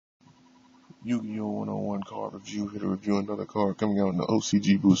YuGiOh 101 card review. Here to review another card coming out in the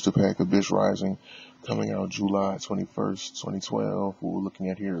OCG Booster Pack, Abyss Rising, coming out July 21st, 2012. What we're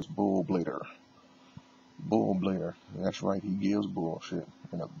looking at here is Bull Blader. Bull Blader. That's right, he gives bullshit.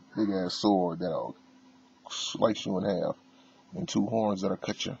 And a big ass sword that'll slice you in half. And two horns that'll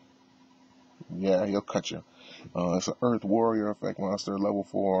cut you. Yeah, he'll cut you. It's an Earth Warrior effect monster, level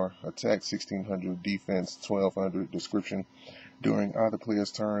 4, attack 1600, defense 1200, description. During either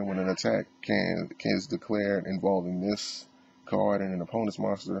player's turn, when an attack is declared involving this card and an opponent's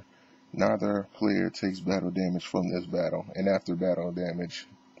monster, neither player takes battle damage from this battle. And after damage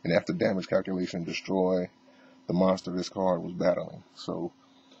calculation, destroy the monster this card was battling. So,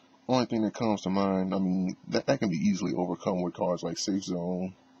 only thing that comes to mind, I mean, that can be easily overcome with cards like Safe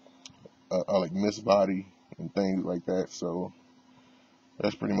Zone, like Miss Body, and things like that. So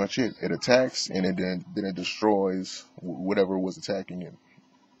that's pretty much it. It attacks, and then it destroys whatever was attacking it,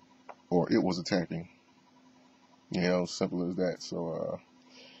 or it was attacking. You know, simple as that. So,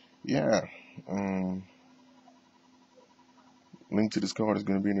 yeah. Link to this card is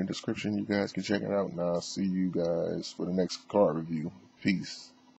going to be in the description. You guys can check it out, and I'll see you guys for the next card review. Peace.